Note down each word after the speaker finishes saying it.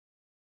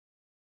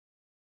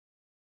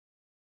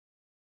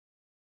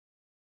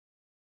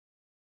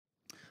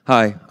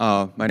Hi,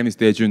 my name is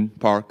Daejun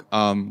Park.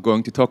 I'm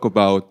going to talk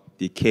about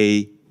the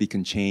K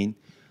beacon chain.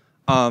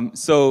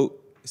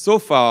 So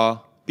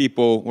far,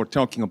 people were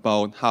talking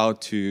about how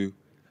to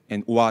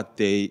and what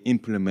they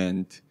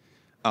implement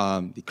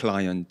the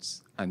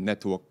clients and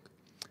network.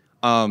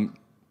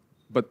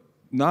 But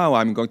now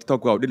I'm going to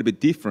talk about a little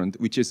bit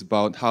different, which is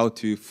about how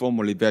to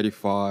formally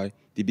verify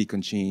the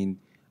beacon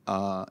chain,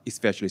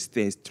 especially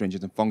state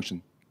transition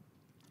function.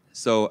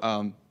 So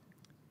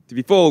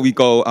before we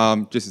go,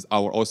 this is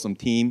our awesome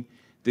team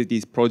did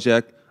this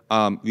project.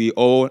 We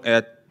all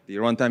at the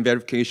runtime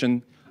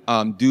verification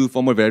do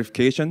formal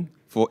verification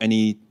for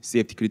any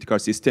safety critical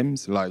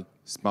systems like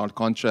smart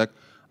contract,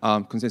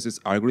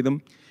 consensus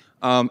algorithm.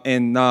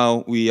 And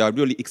now we are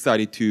really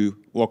excited to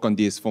work on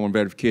this formal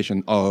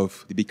verification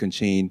of the beacon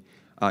chain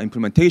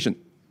implementation.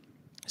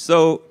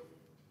 So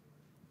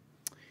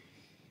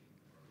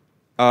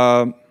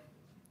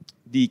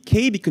the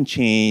K beacon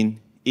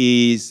chain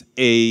is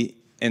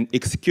an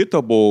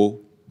executable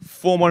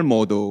formal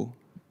model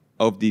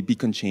of the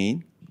beacon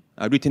chain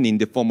written in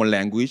the formal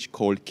language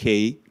called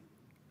K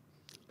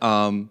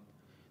for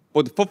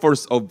the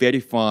purpose of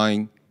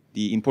verifying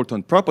the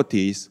important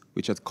properties,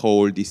 which are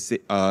called the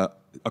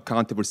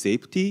accountable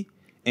safety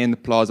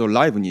and plausible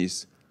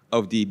liveness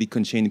of the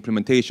beacon chain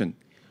implementation.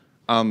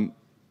 How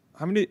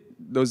many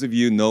those of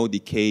you know the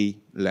K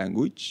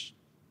language?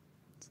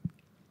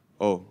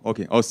 Oh,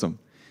 okay, awesome.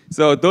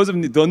 So those of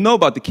you who don't know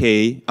about the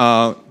K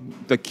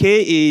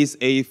is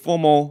a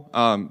formal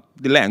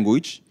the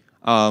language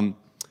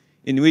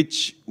in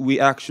which we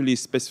actually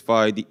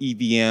specify the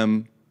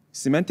EVM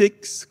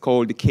semantics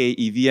called the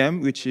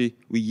K-EVM, which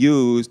we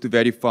use to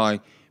verify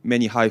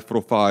many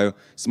high-profile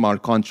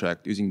smart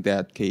contracts using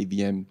that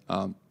K-EVM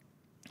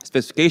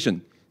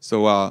specification.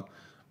 So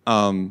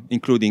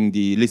including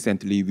the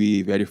recently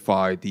we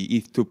verified the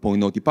ETH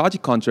 2.0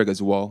 deposit contract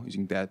as well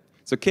using that.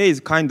 So K is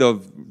kind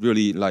of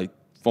really like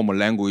formal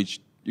language.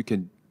 You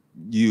can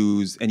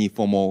use any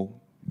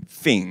formal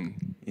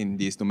thing in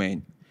this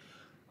domain.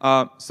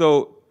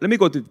 So let me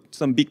go to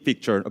some big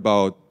picture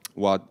about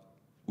where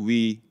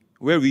we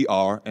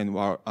are and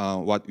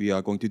what we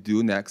are going to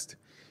do next.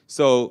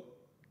 So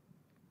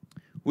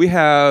we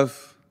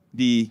have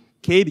the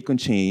K beacon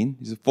chain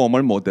is a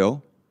formal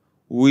model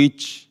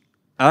which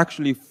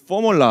actually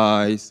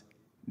formalize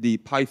the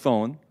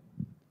Python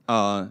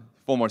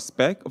formal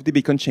spec of the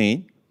beacon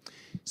chain.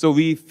 So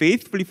we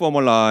faithfully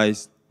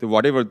formalize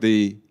whatever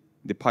the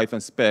Python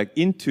spec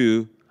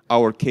into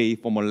our K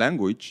formal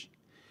language,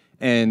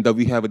 and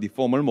we have the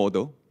formal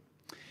model.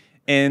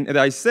 And as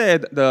I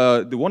said,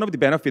 one of the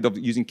benefits of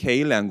using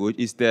K language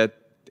is that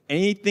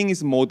anything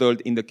is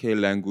modeled in the K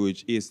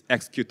language is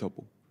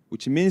executable,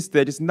 which means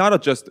that it's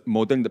not just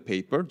model in the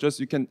paper, just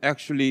you can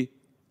actually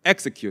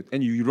execute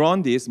and you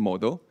run this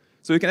model,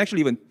 so you can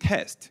actually even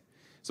test.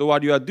 So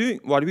what you are doing,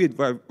 what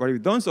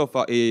we've done so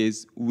far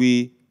is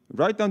we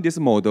write down this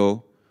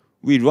model,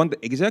 we run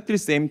exactly the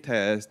same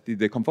test,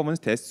 the conformance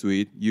test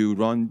suite you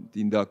run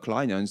in the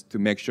clients to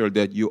make sure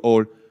that you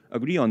all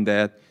agree on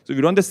that. So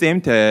we run the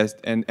same test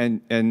and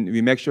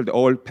we make sure that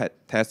all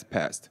tests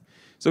passed.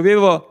 So we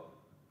have a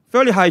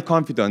fairly high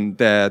confidence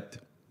that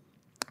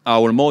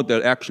our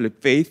model actually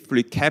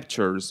faithfully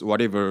captures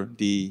whatever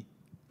the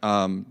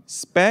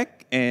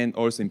spec and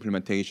also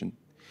implementation.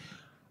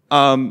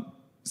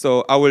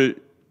 So I will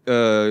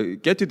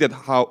get to that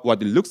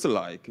what it looks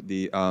like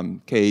the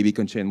K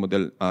beacon chain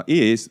model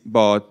is,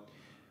 but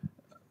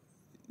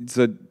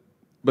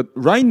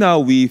right now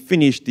we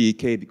finished the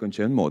K beacon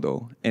chain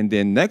model, and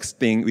then next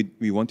thing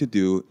we want to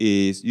do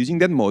is using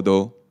that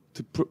model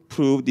to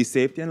prove the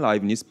safety and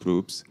liveness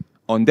proofs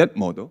on that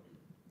model.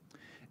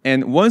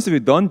 And once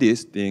we've done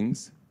these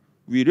things,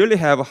 we really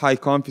have a high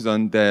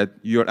confidence that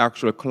your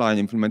actual client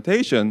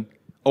implementation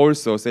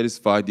also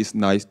satisfies these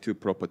nice two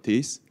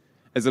properties,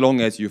 as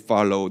long as you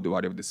follow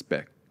whatever the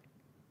spec.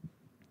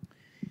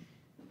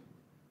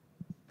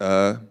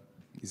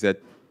 Is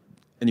that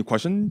any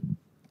question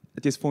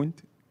at this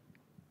point?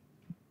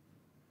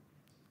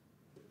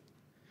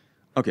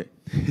 Okay,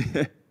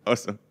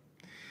 awesome.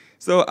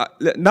 So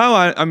now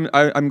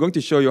I'm going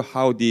to show you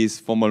how this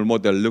formal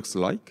model looks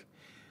like.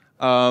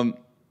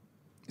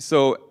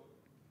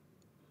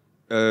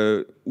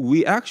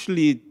 We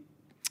actually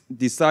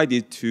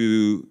decided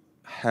to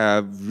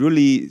have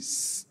really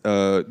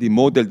the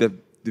model that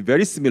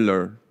very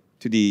similar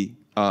to the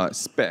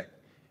spec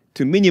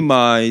to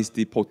minimize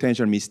the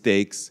potential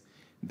mistakes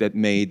that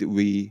made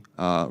we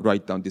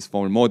write down this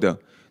formal model.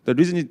 The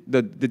reason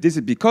that this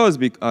is because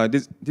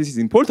this is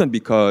important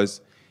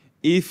because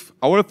if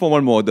our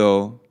formal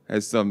model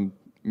has some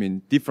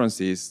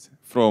differences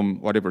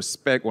from whatever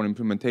spec or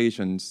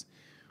implementations,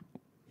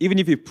 even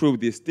if we prove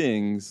these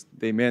things,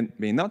 they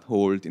may not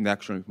hold in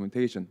actual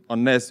implementation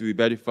unless we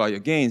verify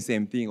again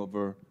same thing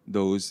over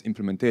those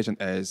implementation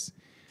as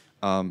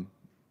the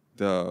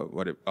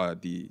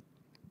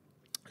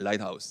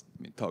lighthouse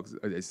talks,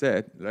 as I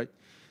said, right?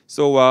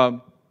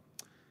 So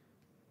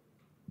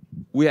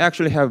we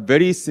actually have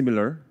very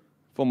similar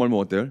formal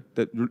model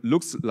that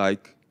looks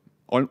like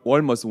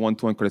almost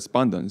one-to-one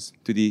correspondence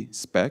to the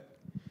spec.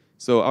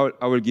 So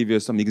I will give you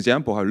some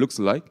example how it looks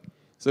like.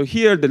 So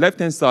here, the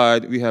left-hand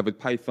side, we have a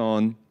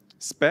Python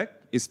spec,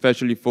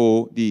 especially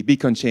for the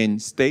beacon chain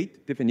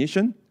state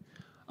definition.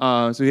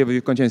 So we have a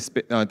beacon chain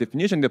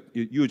definition, the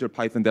usual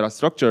Python data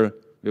structure.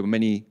 We have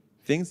many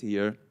things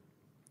here.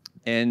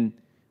 And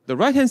the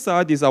right-hand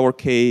side is our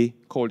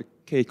called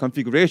K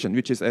configuration,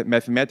 which is a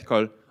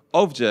mathematical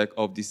object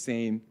of the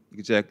same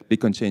exact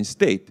beacon chain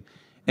state.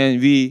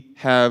 And we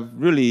have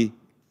really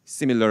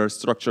similar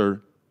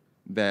structure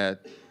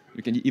that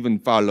we can even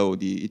follow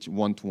each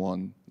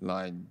one-to-one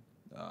line,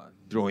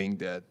 drawing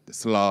the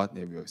slot,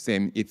 they have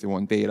same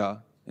Ethereum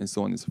data, and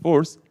so on and so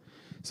forth.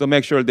 So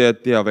make sure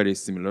that they are very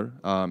similar,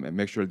 and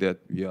make sure that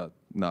we are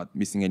not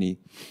missing any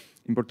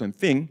important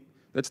thing.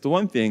 That's the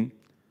one thing.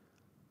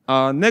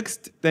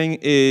 Next thing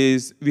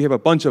is we have a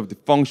bunch of the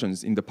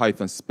functions in the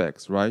Python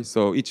specs, right?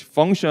 So each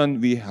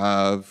function we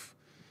have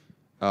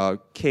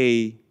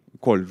K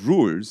called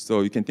rules.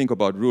 So you can think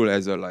about rule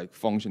as a like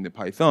function in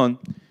Python.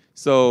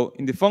 So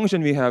in the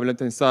function we have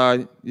left-hand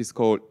side is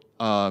called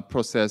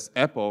process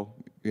apple.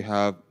 We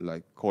have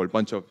like called a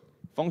bunch of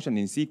function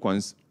in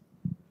sequence.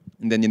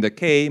 And then in the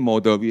K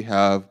model we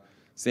have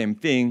same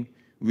thing.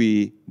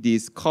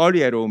 This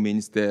curly arrow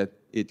means that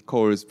it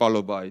calls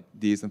followed by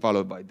this and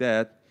followed by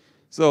that.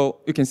 So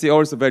you can see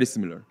also very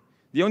similar.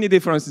 The only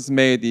difference is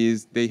made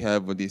is they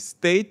have the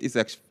state is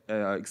actually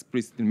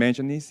explicitly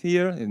mentioned is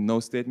here, and no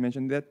state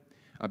mentioned that.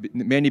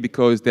 Mainly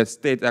because that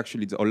state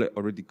actually is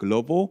already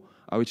global,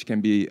 which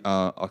can be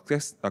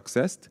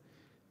accessed,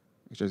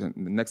 which is the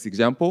next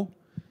example.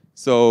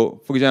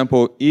 So for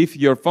example, if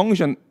your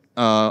function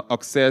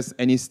access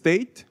any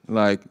state,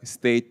 like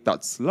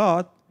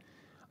state.slot,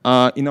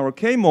 in our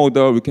K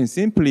model, we can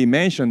simply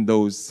mention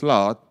those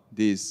slot,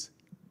 this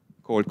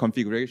called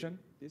configuration,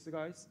 these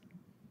guys.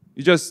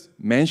 You just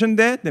mention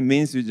that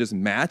means you just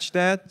match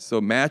that. So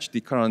match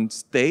the current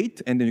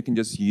state, and then you can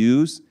just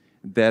use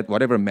that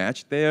whatever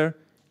match there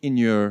in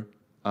your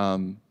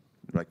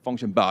like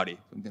function body,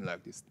 something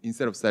like this.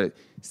 Instead of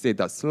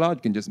state.slot,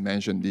 you can just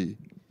mention the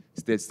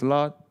state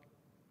slot.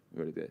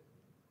 Where is it?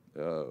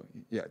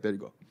 Yeah, there you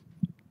go.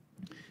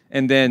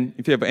 And then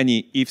if you have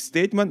any if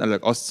statement,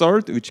 like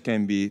assert, which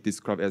can be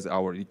described as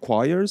our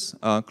requires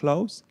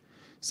clause.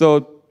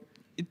 So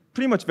it's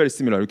pretty much very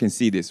similar. You can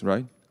see this,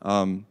 right?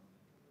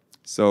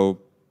 So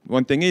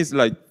one thing is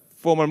like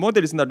formal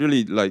model is not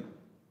really like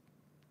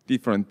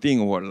different thing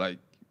or like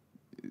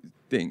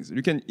things.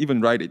 You can even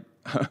write it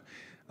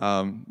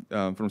in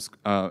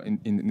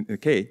the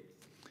K,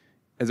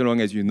 as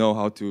long as you know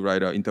how to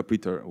write an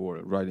interpreter or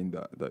writing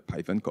the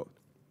Python code.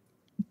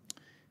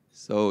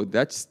 So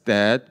that's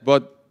that.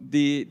 But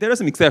there are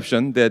some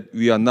exceptions that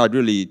we are not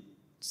really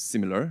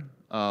similar.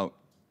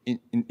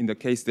 In the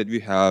case that we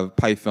have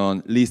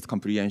Python least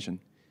comprehension.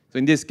 So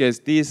in this case,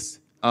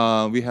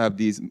 we have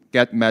this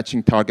get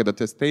matching target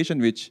attestation,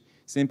 which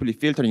simply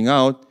filtering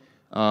out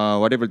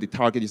whatever the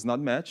target is not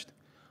matched.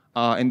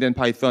 And then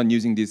Python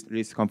using this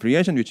least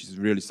comprehension, which is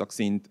really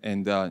succinct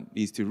and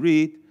easy to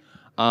read.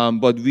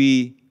 But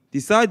we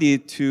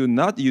decided to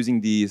not using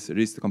this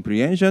least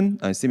comprehension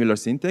and similar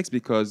syntax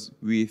because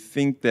we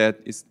think that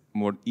it's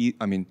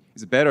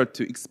it's better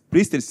to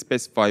explicitly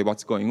specify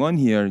what's going on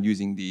here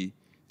using the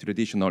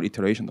traditional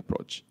iteration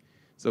approach.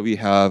 So we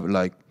have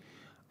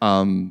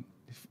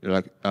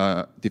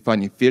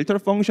defining filter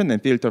function,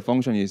 and filter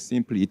function is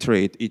simply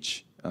iterate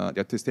each the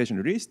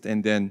attestation list,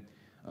 and then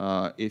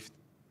if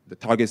the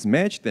target is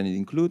matched, then it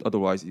include,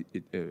 otherwise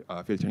it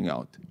filtering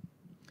out.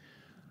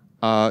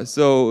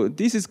 So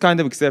this is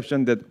kind of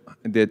exception that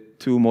the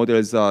two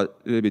models are a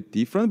little bit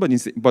different,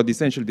 but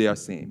essentially they are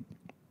same.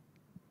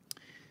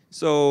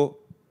 So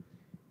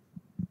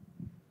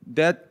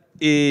that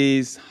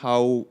is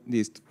how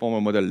this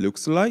formal model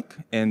looks like,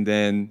 and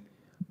then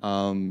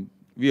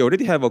we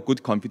already have a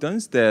good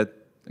confidence that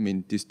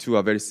these two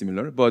are very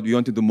similar, but we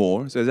want to do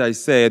more. So as I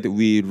said,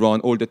 we run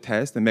all the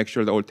tests and make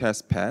sure that all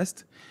tests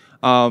passed.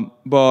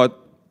 But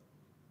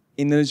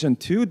in addition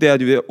to that,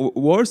 we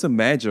also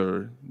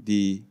measure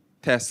the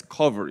test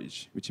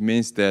coverage, which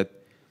means that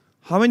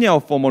how many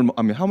of formal,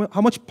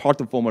 how much part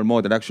of formal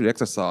model actually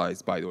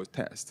exercised by those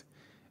tests.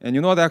 And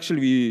you know what,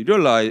 actually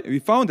we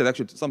found that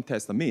actually some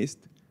tests are missed.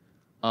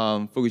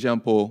 For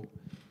example,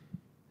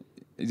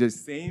 the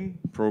same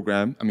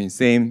program,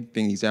 same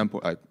thing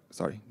example,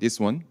 sorry, this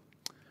one.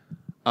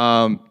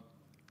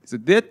 So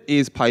that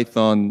is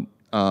Python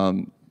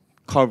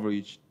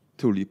coverage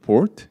to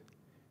report,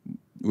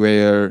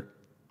 where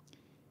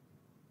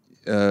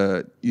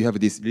you have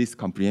this list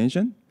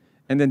comprehension.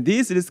 And then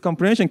this list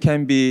comprehension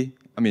can be,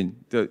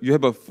 you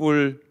have a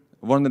full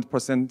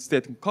 100%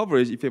 statement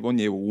coverage if you have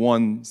only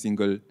one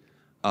single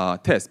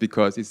test,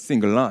 because it's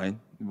single line.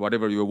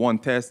 Whatever your one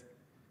test,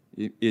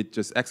 it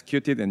just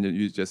executed and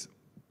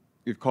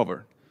you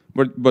cover.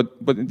 But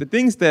the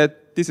thing is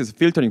that this is a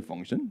filtering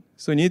function,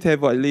 so you need to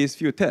have at least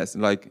few tests,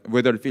 like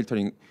whether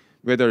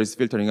it's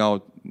filtering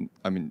out,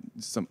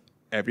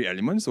 every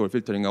element, or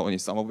filtering out only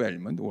some of the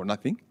element or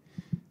nothing.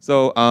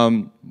 So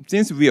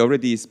since we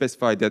already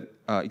specified that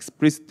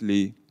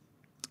explicitly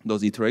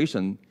those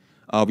iterations,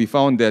 we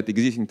found that the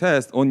existing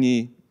test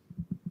only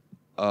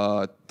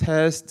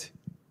test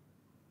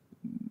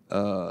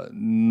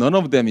none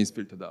of them is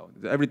filtered out.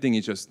 Everything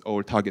is just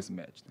all targets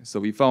matched. So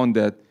we found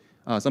that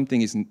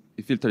something is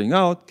filtering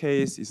out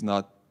case is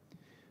not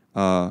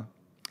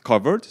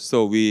covered.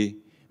 So we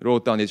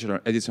wrote down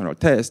additional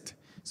test.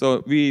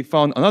 So we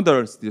found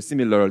another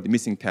similar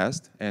missing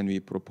test, and we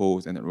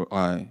propose and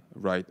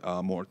write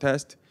more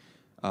test.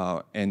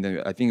 And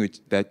then I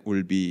think that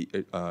will be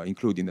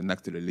included in the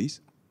next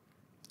release.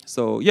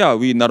 So yeah,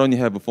 we not only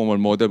have a formal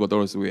model, but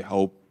also we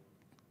hope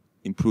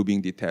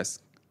improving the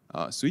test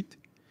suite.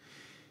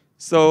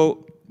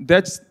 So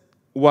that's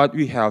what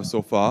we have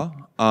so far.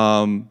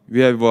 We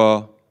have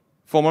a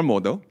formal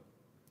model,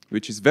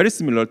 which is very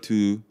similar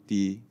to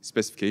the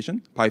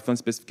specification, Python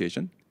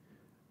specification.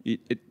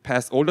 It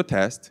passed all the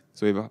tests,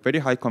 so we have a very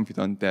high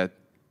confidence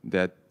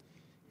that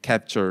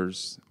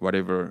captures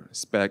whatever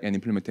spec and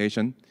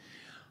implementation.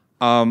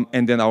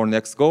 And then our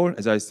next goal,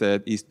 as I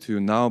said, is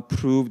to now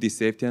prove the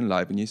safety and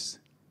liveness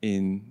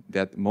in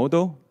that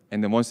model.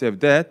 And then once we have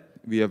that,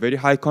 we are very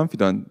high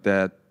confident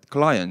that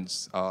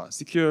clients are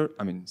secure,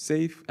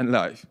 safe and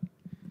live.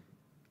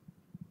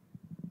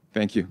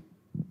 Thank you.